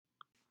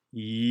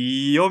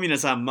いいよ、皆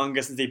さん、漫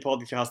画先生ポッ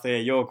ドキャスト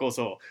へようこ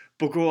そ。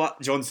僕は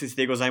ジョン先生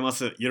でございま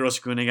す。よろし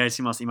くお願い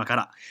します、今か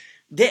ら。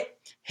で、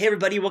Hey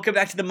everybody, welcome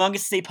back to the Manga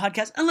Sensei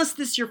podcast. Unless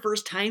this is your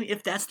first time,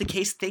 if that's the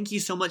case, thank you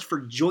so much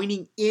for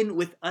joining in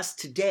with us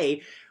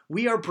today.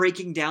 We are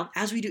breaking down,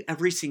 as we do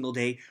every single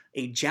day,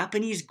 a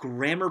Japanese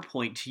grammar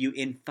point to you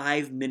in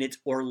 5 minutes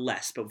or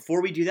less. But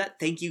before we do that,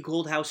 thank you,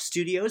 Cold House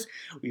Studios.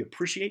 We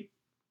appreciate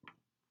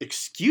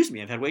Excuse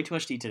me, I've had way too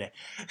much to eat today.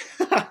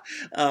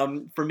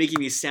 For making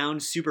me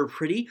sound super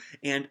pretty.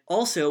 And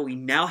also, we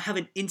now have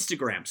an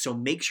Instagram. So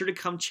make sure to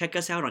come check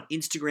us out on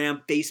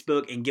Instagram,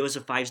 Facebook, and give us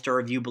a 5-star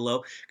review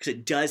below because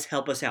it does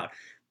help us out.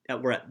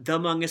 We're at The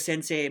Manga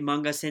Sensei,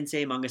 Manga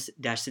Sensei,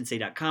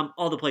 manga-sensei.com,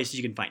 all the places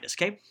you can find us,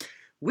 okay?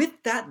 With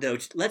that, though,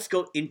 let's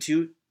go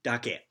into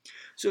dake.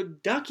 So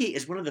dake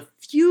is one of the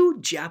few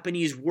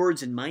Japanese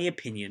words, in my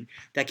opinion,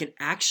 that can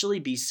actually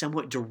be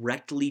somewhat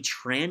directly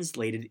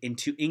translated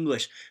into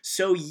English.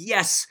 So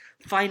yes,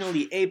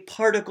 finally, a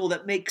particle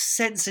that makes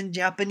sense in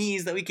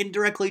Japanese that we can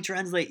directly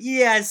translate.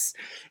 Yes!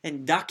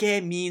 And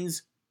dake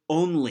means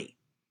only.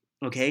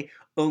 Okay?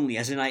 Only,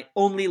 as in I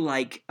only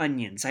like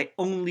onions. I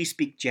only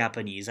speak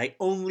Japanese. I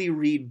only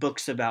read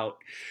books about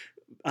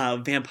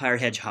vampire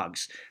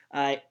hedgehogs.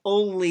 I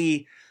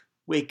only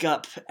wake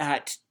up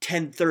at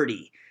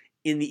 10:30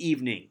 in the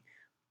evening.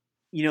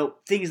 You know,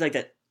 things like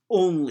that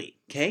only,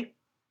 okay?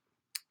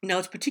 Now,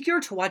 it's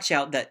particular to watch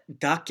out that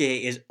dake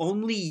is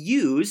only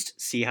used,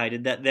 see how I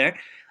did that there,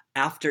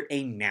 after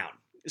a noun.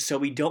 So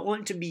we don't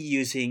want to be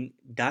using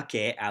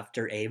dake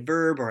after a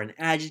verb or an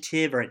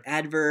adjective or an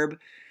adverb.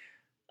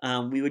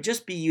 We would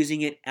just be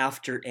using it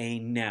after a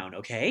noun,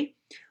 okay?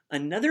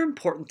 Another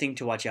important thing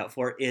to watch out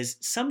for is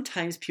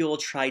sometimes people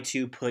try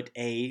to put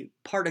a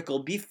particle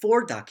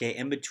before dake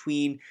and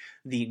between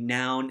the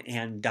noun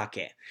and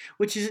dake,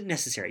 which isn't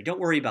necessary. Don't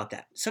worry about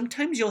that.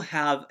 Sometimes you'll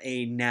have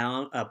a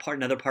noun,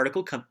 another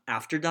particle come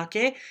after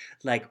dake,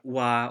 like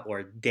wa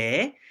or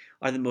de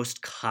are the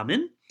most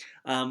common.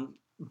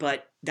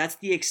 But that's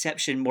the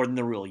exception more than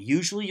the rule.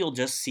 Usually you'll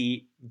just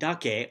see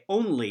dake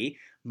only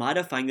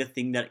modifying the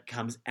thing that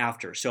comes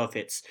after. So if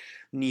it's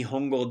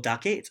Nihongo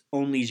dake, it's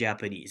only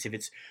Japanese. If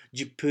it's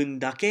Jippun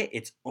dake,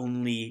 it's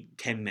only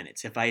 10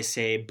 minutes. If I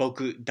say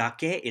boku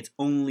dake, it's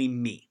only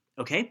me.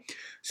 Okay?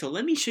 So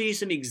let me show you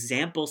some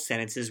example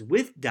sentences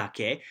with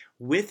dake,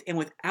 with and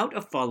without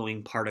a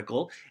following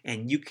particle,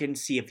 and you can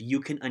see if you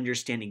can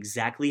understand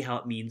exactly how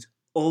it means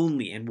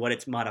only and what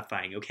it's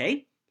modifying.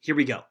 Okay? Here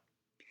we go.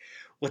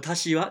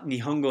 私は日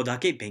本語だ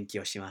け勉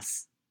強しま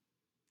す。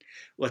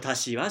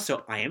私は,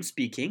 so I am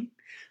speaking.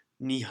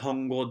 日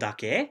本語だ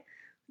け,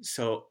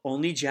 so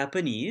only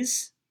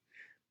Japanese.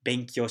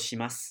 勉強し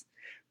ます.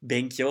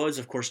 勉強 is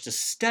of course to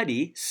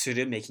study, す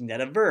る making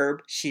that a verb,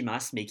 しま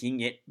す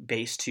making it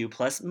base 2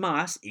 plus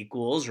ます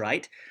equals,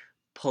 right?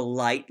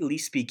 Politely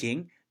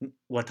speaking,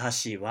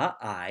 私は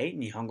I,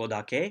 日本語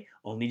だけ,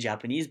 only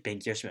Japanese, 勉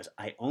強します.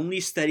 I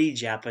only study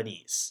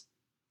Japanese.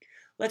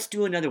 Let's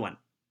do another one.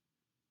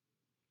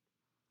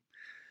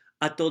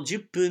 あと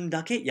10分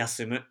だけ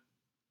休む。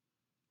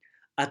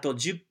あと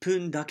10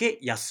分だけ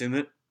休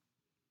む。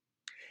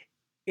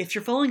If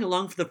you're following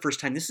along for the first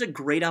time, this is a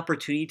great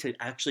opportunity to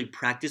actually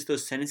practice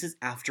those sentences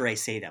after I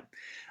say them.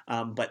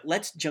 But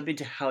let's jump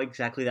into how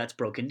exactly that's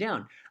broken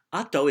down.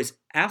 あと is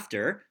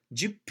after,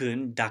 10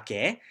分だ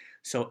け,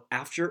 so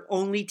after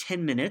only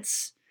 10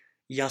 minutes,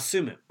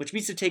 休む, which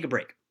means to take a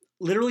break.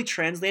 Literally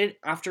translated,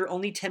 after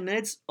only 10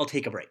 minutes, I'll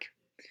take a break.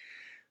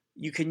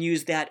 You can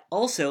use that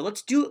also.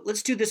 Let's do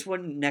this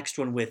next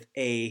one with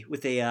a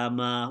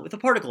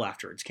particle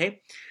afterwards,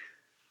 okay?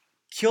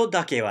 今日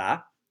だけ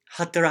は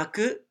働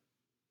く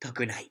た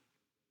くない。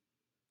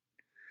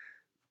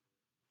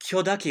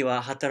今日だけ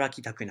は働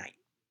きたくない。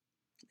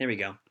There we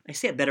go. I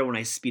say it better when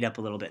I speed up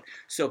a little bit.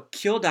 So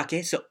今日だ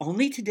け, so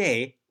only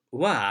today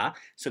は,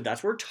 so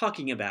that's what we're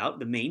talking about,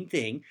 the main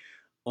thing.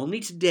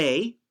 Only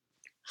today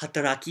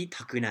働き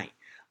たくない。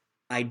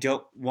I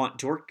don't want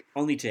to work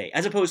only today,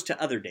 as opposed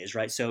to other days,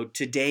 right? So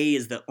today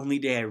is the only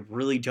day I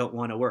really don't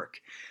want to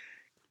work.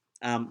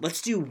 Let's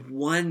do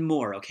one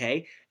more,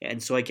 okay?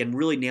 And so I can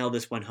really nail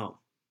this one home.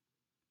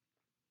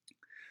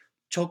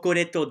 チョコ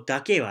レート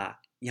だけは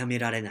やめ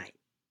られない。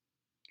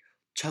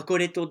チョコ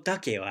レートだ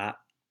け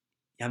は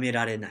やめ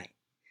られない。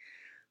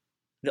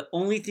The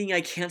only thing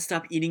I can't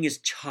stop eating is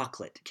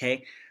chocolate,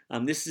 okay?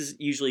 This is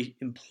usually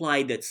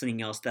implied that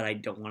something else that I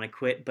don't want to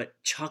quit, but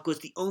chocolate's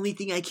the only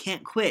thing I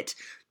can't quit.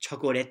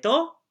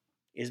 Chocoreto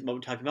is what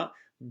we're talking about.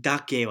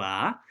 Dake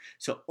wa,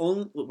 so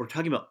we're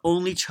talking about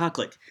only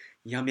chocolate.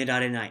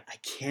 Yamerarenai, I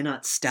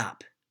cannot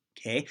stop.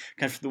 Okay,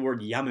 comes from the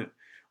word yamu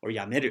or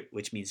yameru,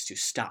 which means to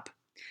stop.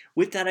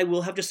 With that, I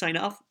will have to sign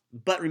off.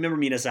 But remember,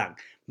 皆さん、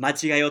間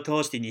違いを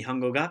通して日本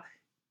語が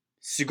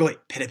すごい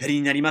ペレペレ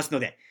になります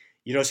ので、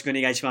よろしくお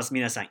願いします。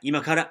皆さん、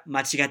今から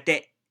間違っ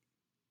て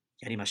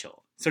やりまし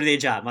ょう。それで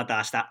じゃあまた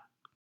明日。